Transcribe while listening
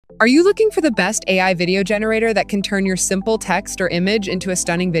Are you looking for the best AI video generator that can turn your simple text or image into a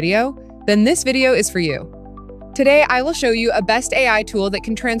stunning video? Then this video is for you. Today, I will show you a best AI tool that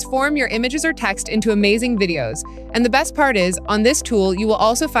can transform your images or text into amazing videos. And the best part is, on this tool, you will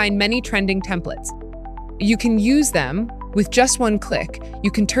also find many trending templates. You can use them with just one click.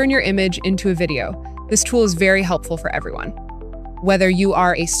 You can turn your image into a video. This tool is very helpful for everyone. Whether you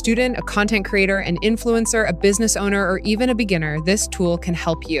are a student, a content creator, an influencer, a business owner, or even a beginner, this tool can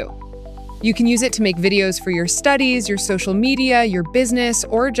help you. You can use it to make videos for your studies, your social media, your business,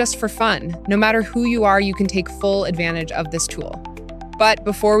 or just for fun. No matter who you are, you can take full advantage of this tool. But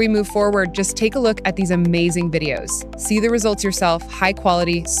before we move forward, just take a look at these amazing videos. See the results yourself: high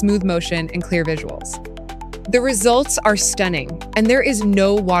quality, smooth motion, and clear visuals. The results are stunning, and there is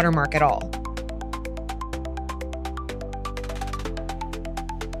no watermark at all.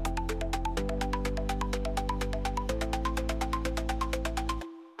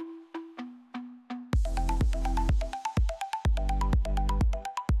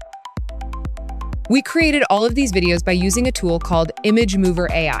 We created all of these videos by using a tool called Image Mover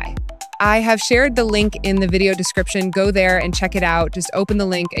AI. I have shared the link in the video description. Go there and check it out. Just open the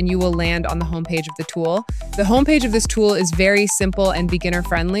link and you will land on the homepage of the tool. The homepage of this tool is very simple and beginner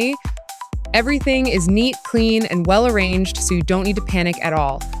friendly. Everything is neat, clean, and well arranged, so you don't need to panic at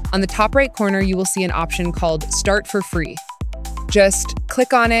all. On the top right corner, you will see an option called Start for Free. Just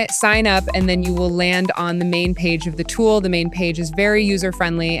click on it, sign up, and then you will land on the main page of the tool. The main page is very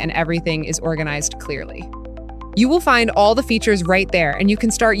user-friendly and everything is organized clearly. You will find all the features right there and you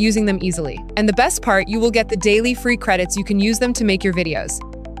can start using them easily. And the best part, you will get the daily free credits. You can use them to make your videos.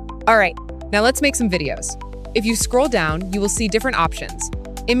 All right, now let's make some videos. If you scroll down, you will see different options: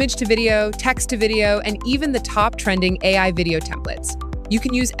 image to video, text to video, and even the top trending AI video templates. You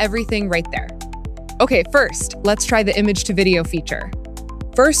can use everything right there. Okay, first, let's try the image to video feature.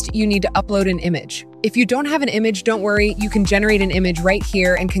 First, you need to upload an image. If you don't have an image, don't worry, you can generate an image right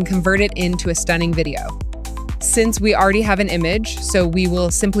here and can convert it into a stunning video. Since we already have an image, so we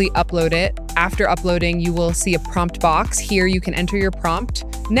will simply upload it. After uploading, you will see a prompt box. Here you can enter your prompt.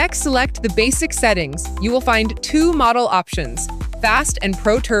 Next, select the basic settings. You will find two model options: Fast and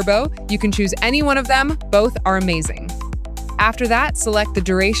Pro Turbo. You can choose any one of them, both are amazing. After that, select the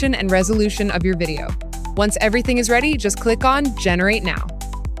duration and resolution of your video. Once everything is ready, just click on Generate Now.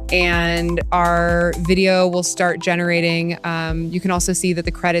 And our video will start generating. You can also see that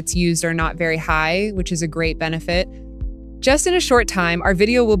the credits used are not very high, which is a great benefit. Just in a short time, our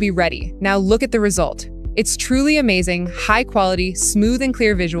video will be ready. Now look at the result. It's truly amazing, high quality, smooth and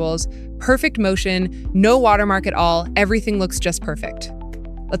clear visuals, perfect motion, no watermark at all. Everything looks just perfect.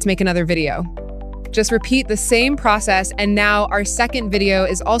 Let's make another video. Just repeat the same process, and now our second video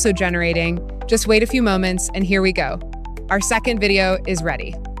is also generating. Just wait a few moments, and here we go. Our second video is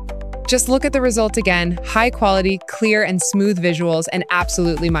ready. Just look at the result again: high quality, clear and smooth visuals, and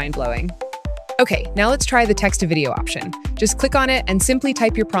absolutely mind-blowing. Okay, now let's try the text to video option. Just click on it and simply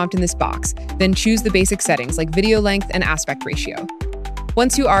type your prompt in this box. Then choose the basic settings like video length and aspect ratio.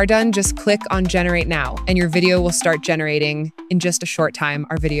 Once you are done, just click on Generate Now, and your video will start generating. In just a short time,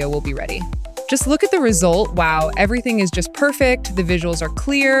 our video will be ready. Just look at the result. Wow, everything is just perfect. The visuals are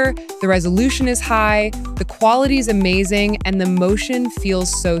clear, the resolution is high, the quality is amazing, and the motion feels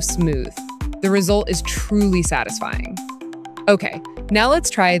so smooth. The result is truly satisfying. Okay, now let's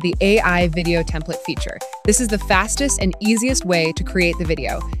try the AI video template feature. This is the fastest and easiest way to create the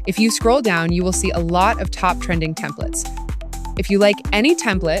video. If you scroll down, you will see a lot of top trending templates. If you like any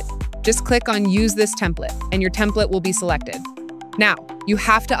template, just click on Use this template, and your template will be selected. Now, you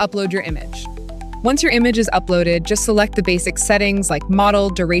have to upload your image. Once your image is uploaded, just select the basic settings like model,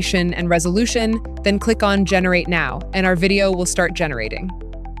 duration, and resolution, then click on Generate Now, and our video will start generating.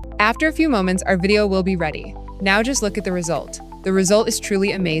 After a few moments, our video will be ready. Now just look at the result. The result is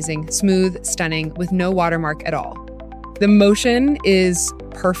truly amazing, smooth, stunning, with no watermark at all. The motion is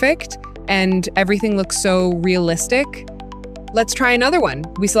perfect, and everything looks so realistic. Let's try another one.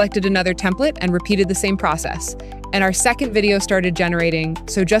 We selected another template and repeated the same process. And our second video started generating,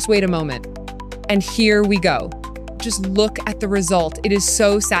 so just wait a moment. And here we go. Just look at the result. It is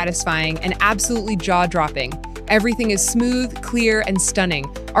so satisfying and absolutely jaw-dropping. Everything is smooth, clear, and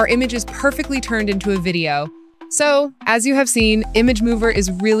stunning. Our image is perfectly turned into a video. So, as you have seen, Image Mover is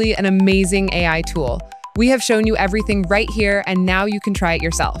really an amazing AI tool. We have shown you everything right here, and now you can try it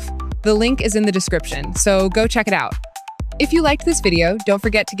yourself. The link is in the description, so go check it out. If you liked this video, don't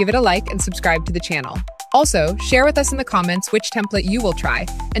forget to give it a like and subscribe to the channel. Also, share with us in the comments which template you will try,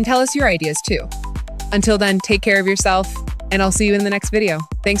 and tell us your ideas too. Until then, take care of yourself, and I'll see you in the next video.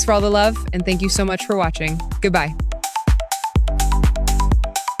 Thanks for all the love, and thank you so much for watching. Goodbye.